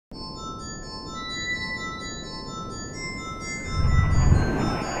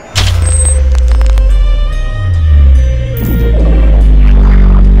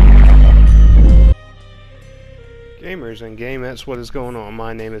gamers and gamettes, what is going on?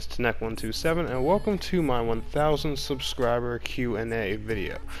 My name is Tenek127 and welcome to my 1000 subscriber Q&A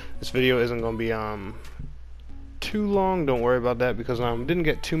video. This video isn't going to be too long, don't worry about that, because didn't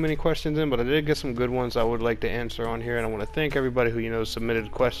get too many questions in, but I did get some good ones I would like to answer on here, and I want to thank everybody who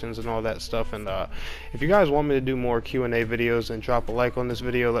submitted questions and all that stuff. And if you guys want me to do more Q&A videos, then drop a like on this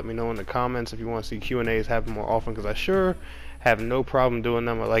video. Let me know in the comments if you want to see Q&As happen more often, because I sure have no problem doing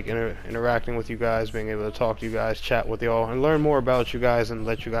them. I like interacting with you guys, being able to talk to you guys, chat with y'all, and learn more about you guys and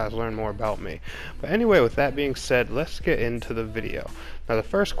let you guys learn more about me. But anyway, with that being said, let's get into the video. Now, the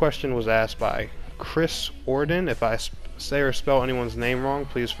first question was asked by Chris Orden. If I say or spell anyone's name wrong,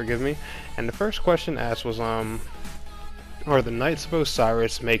 please forgive me. And the first question asked was, are the Knights of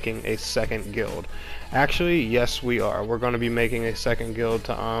Osiris making a second guild? Actually, yes, we are. We're going to be making a second guild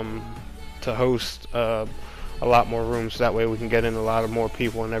to host a lot more rooms, so that way we can get in a lot of more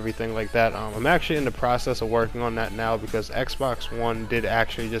people and everything like that. I'm actually in the process of working on that now, because Xbox One did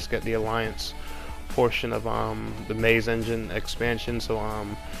actually just get the Alliance portion of the Maze Engine expansion, so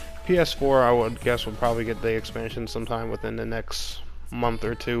PS4 I would guess will probably get the expansion sometime within the next month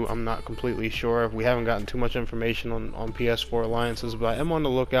or two. I'm not completely sure. We haven't gotten too much information on PS4 alliances, but I am on the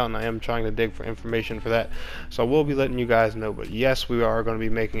lookout and I am trying to dig for information for that, so I will be letting you guys know. But yes, we are going to be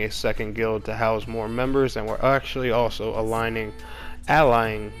making a second guild to house more members, and we're actually also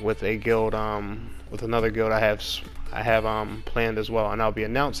allying with a guild, with another guild I have planned as well, and I'll be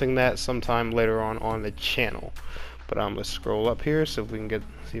announcing that sometime later on the channel. But let's scroll up here so if we can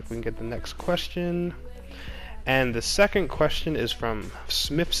get the next question. And the second question is from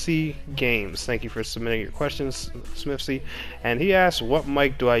Smithsy Games. Thank you for submitting your questions, Smithsy. And he asked, what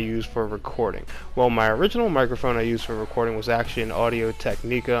mic do I use for recording? Well, my original microphone I used for recording was actually an Audio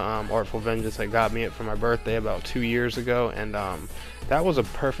Technica Artful Vengeance. That got me it for my birthday about 2 years ago, and that was a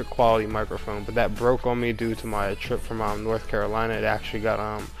perfect quality microphone, but that broke on me due to my trip from North Carolina. It actually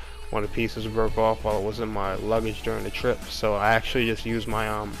got one of the pieces broke off while it was in my luggage during the trip, so I actually just use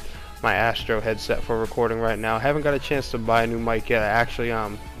my my Astro headset for recording right now. I haven't got a chance to buy a new mic yet. I actually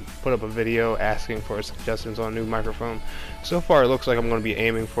put up a video asking for suggestions on a new microphone. So far it looks like I'm going to be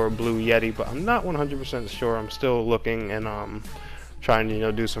aiming for a Blue Yeti, but I'm not 100% sure. I'm still looking and trying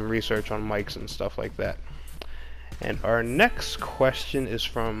to do some research on mics and stuff like that. And our next question is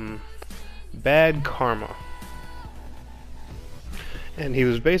from Bad Karma. And he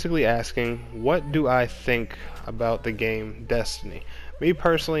was basically asking, what do I think about the game Destiny? Me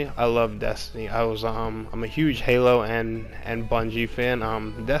personally, I love Destiny. I'm a huge Halo and Bungie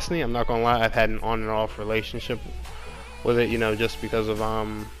fan. Destiny, I'm not gonna lie, I've had an on and off relationship with it, just because of I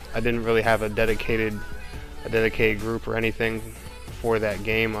didn't really have a dedicated group or anything for that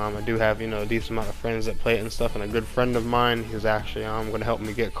game. I do have a decent amount of friends that play it and stuff, and a good friend of mine who's actually going to help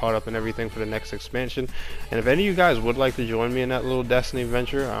me get caught up in everything for the next expansion. And if any of you guys would like to join me in that little Destiny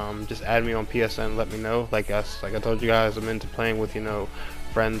venture, just add me on PSN, let me know. Like I told you guys, I'm into playing with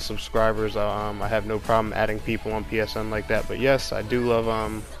friends, subscribers. I have no problem adding people on PSN like that. But yes, I do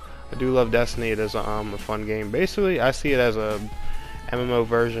love Destiny. It is a fun game. Basically, I see it as a MMO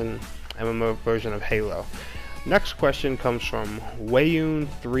version of Halo. Next question comes from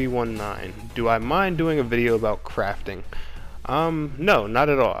Wayun319. Do I mind doing a video about crafting? No, not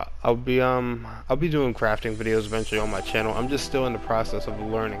at all. I'll be doing crafting videos eventually on my channel. I'm just still in the process of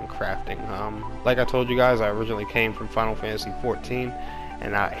learning crafting. Like I told you guys, I originally came from Final Fantasy XIV,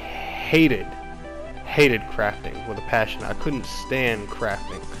 and I hated crafting with a passion. I couldn't stand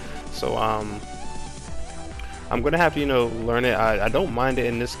crafting. So I'm gonna have to learn it. I don't mind it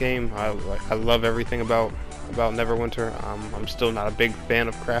in this game. I love everything about Neverwinter. I'm still not a big fan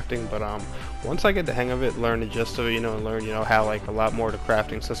of crafting, but once I get the hang of it, learn the gist of it, and learn how a lot more of the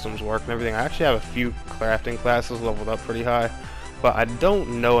crafting systems work and everything. I actually have a few crafting classes leveled up pretty high, but I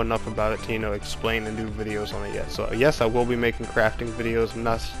don't know enough about it to explain and do videos on it yet. So yes, I will be making crafting videos. I'm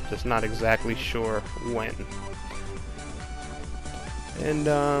just not exactly sure when. And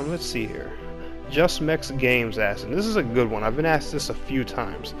let's see here. Just Mex Games asked, and this is a good one. I've been asked this a few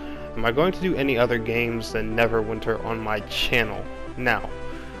times. Am I going to do any other games than Neverwinter on my channel? Now,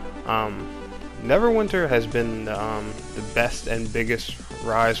 Neverwinter has been the best and biggest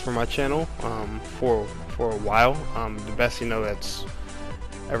rise for my channel for a while. The best that's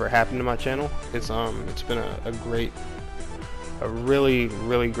ever happened to my channel. It's been a really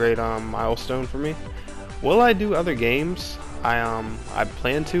great milestone for me. Will I do other games? I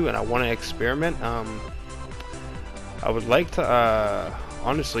plan to, and I want to experiment. I would like to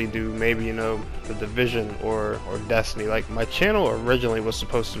honestly do maybe the Division or Destiny. Like, my channel originally was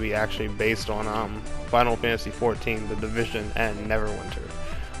supposed to be actually based on Final Fantasy XIV, the Division, and Neverwinter.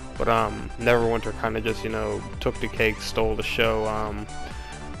 But Neverwinter kind of just, you know, took the cake, stole the show.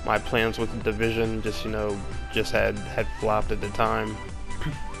 My plans with the Division just, you know, just had flopped at the time.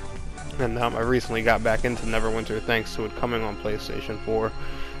 And I recently got back into Neverwinter thanks to it coming on PlayStation 4.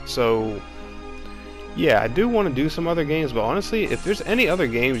 So yeah, I do want to do some other games, but honestly, if there's any other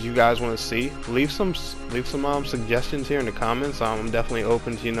games you guys want to see, leave some suggestions here in the comments. I'm definitely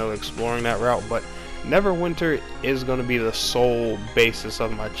open to, you know, exploring that route. But Neverwinter is going to be the sole basis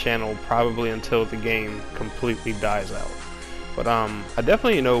of my channel probably until the game completely dies out. But I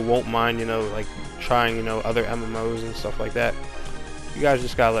definitely, you know, won't mind, you know, like trying, you know, other MMOs and stuff like that. You guys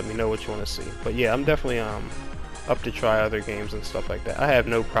just gotta let me know what you want to see. But yeah, I'm definitely up to try other games and stuff like that. I have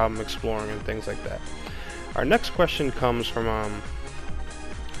no problem exploring and things like that. Our next question comes from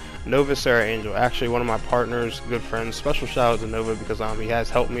Nova Sarah Angel, actually one of my partners, good friends. Special shout out to Nova because he has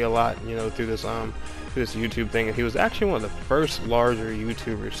helped me a lot, you know, through this YouTube thing, and he was actually one of the first larger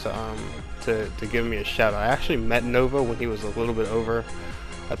YouTubers to give me a shout out. I actually met Nova when he was a little bit over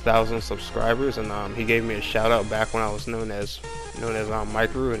 1,000 subscribers, and he gave me a shout out back when I was known as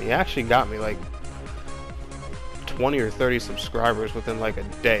Micro, and he actually got me like 20 or 30 subscribers within like a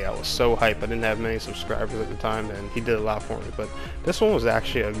day. I was so hyped. I didn't have many subscribers at the time, and he did a lot for me. But this one was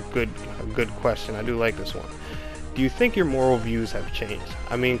actually a good question. I do like this one. Do you think your moral views have changed?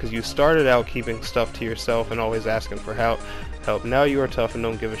 I mean, because you started out keeping stuff to yourself and always asking for help. Now you are tough and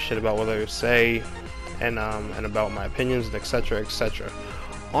don't give a shit about what others say, and about my opinions, and etc. etc.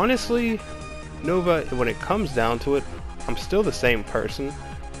 Honestly, Nova, when it comes down to it, I'm still the same person.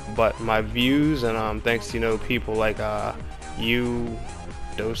 But my views, and thanks to, you know, people like you,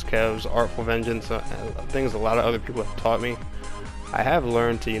 Dose Kevs, Artful Vengeance, things a lot of other people have taught me, I have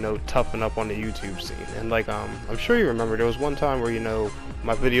learned to, you know, toughen up on the YouTube scene. And like I'm sure you remember, there was one time where, you know,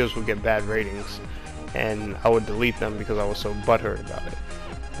 my videos would get bad ratings and I would delete them because I was so butthurt about it.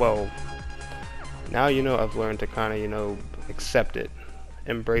 Well, now, you know, I've learned to kind of, you know, accept it,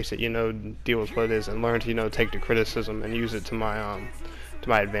 embrace it, you know, deal with what it is, and learn to, you know, take the criticism and use it to my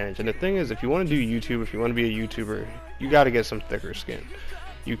advantage. And the thing is, if you want to do YouTube, if you want to be a YouTuber, you got to get some thicker skin.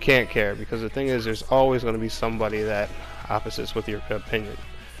 You can't care, because the thing is, there's always going to be somebody that opposes with your opinion,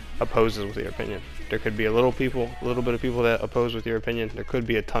 opposes with your opinion. There could be a little bit of people that oppose with your opinion. There could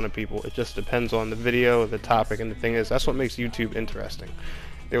be a ton of people. It just depends on the video, the topic, and the thing is, that's what makes YouTube interesting.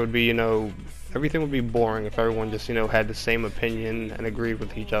 There would be, you know, everything would be boring if everyone just, you know, had the same opinion and agreed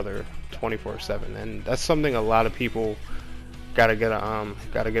with each other 24/7, and that's something a lot of people gotta get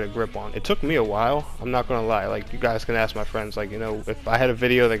a grip on. It took me a while, I'm not gonna lie. Like, you guys can ask my friends, like, you know, if I had a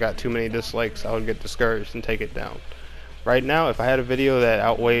video that got too many dislikes, I would get discouraged and take it down. Right now, if I had a video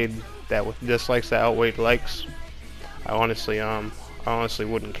that with dislikes that outweighed likes, I honestly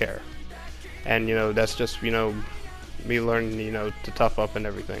wouldn't care. And, you know, that's just, you know, me learning, you know, to tough up and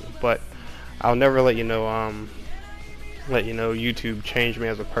everything. But I'll never let you know YouTube change me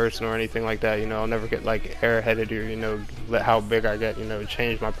as a person or anything like that. You know, I'll never get like airheaded or, you know, let how big I get, you know,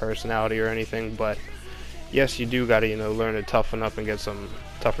 change my personality or anything. But yes, you do gotta, you know, learn to toughen up and get some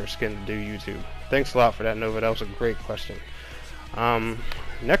tougher skin to do YouTube. Thanks a lot for that, Nova. That was a great question.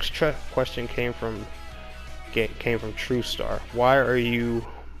 Next question came from True Star. Why are you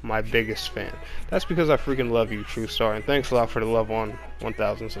my biggest fan? That's because I freaking love you, True Star, and thanks a lot for the love on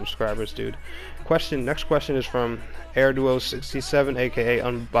 1,000 subscribers, dude. Next question is from AirDuo67, aka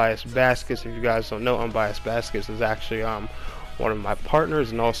Unbiased Baskets. If you guys don't know, Unbiased Baskets is actually one of my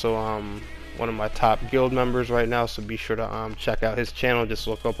partners and also one of my top guild members right now, so be sure to check out his channel. Just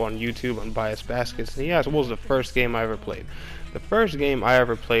look up on YouTube Unbiased Baskets. And he asked, what was the first game I ever played? The first game I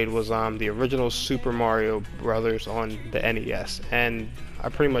ever played was the original Super Mario Brothers on the NES, and I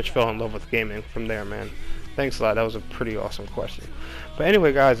pretty much fell in love with gaming from there, man. Thanks a lot. That was a pretty awesome question. But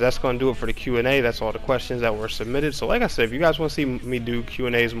anyway, guys, that's going to do it for the Q&A. That's all the questions that were submitted. So like I said, if you guys want to see me do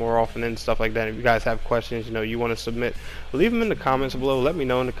Q&As more often and stuff like that, if you guys have questions, you know, you want to submit, leave them in the comments below. Let me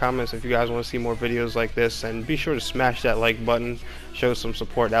know in the comments if you guys want to see more videos like this, and be sure to smash that like button, show some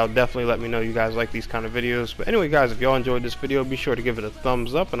support. That'll definitely let me know you guys like these kind of videos. But anyway, guys, if y'all enjoyed this video, be sure to give it a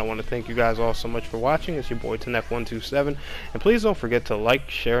thumbs up, and I want to thank you guys all so much for watching. It's your boy Tenek127, and please don't forget to like,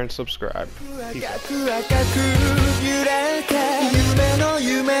 share, and subscribe. Peace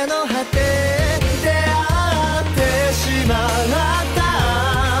out.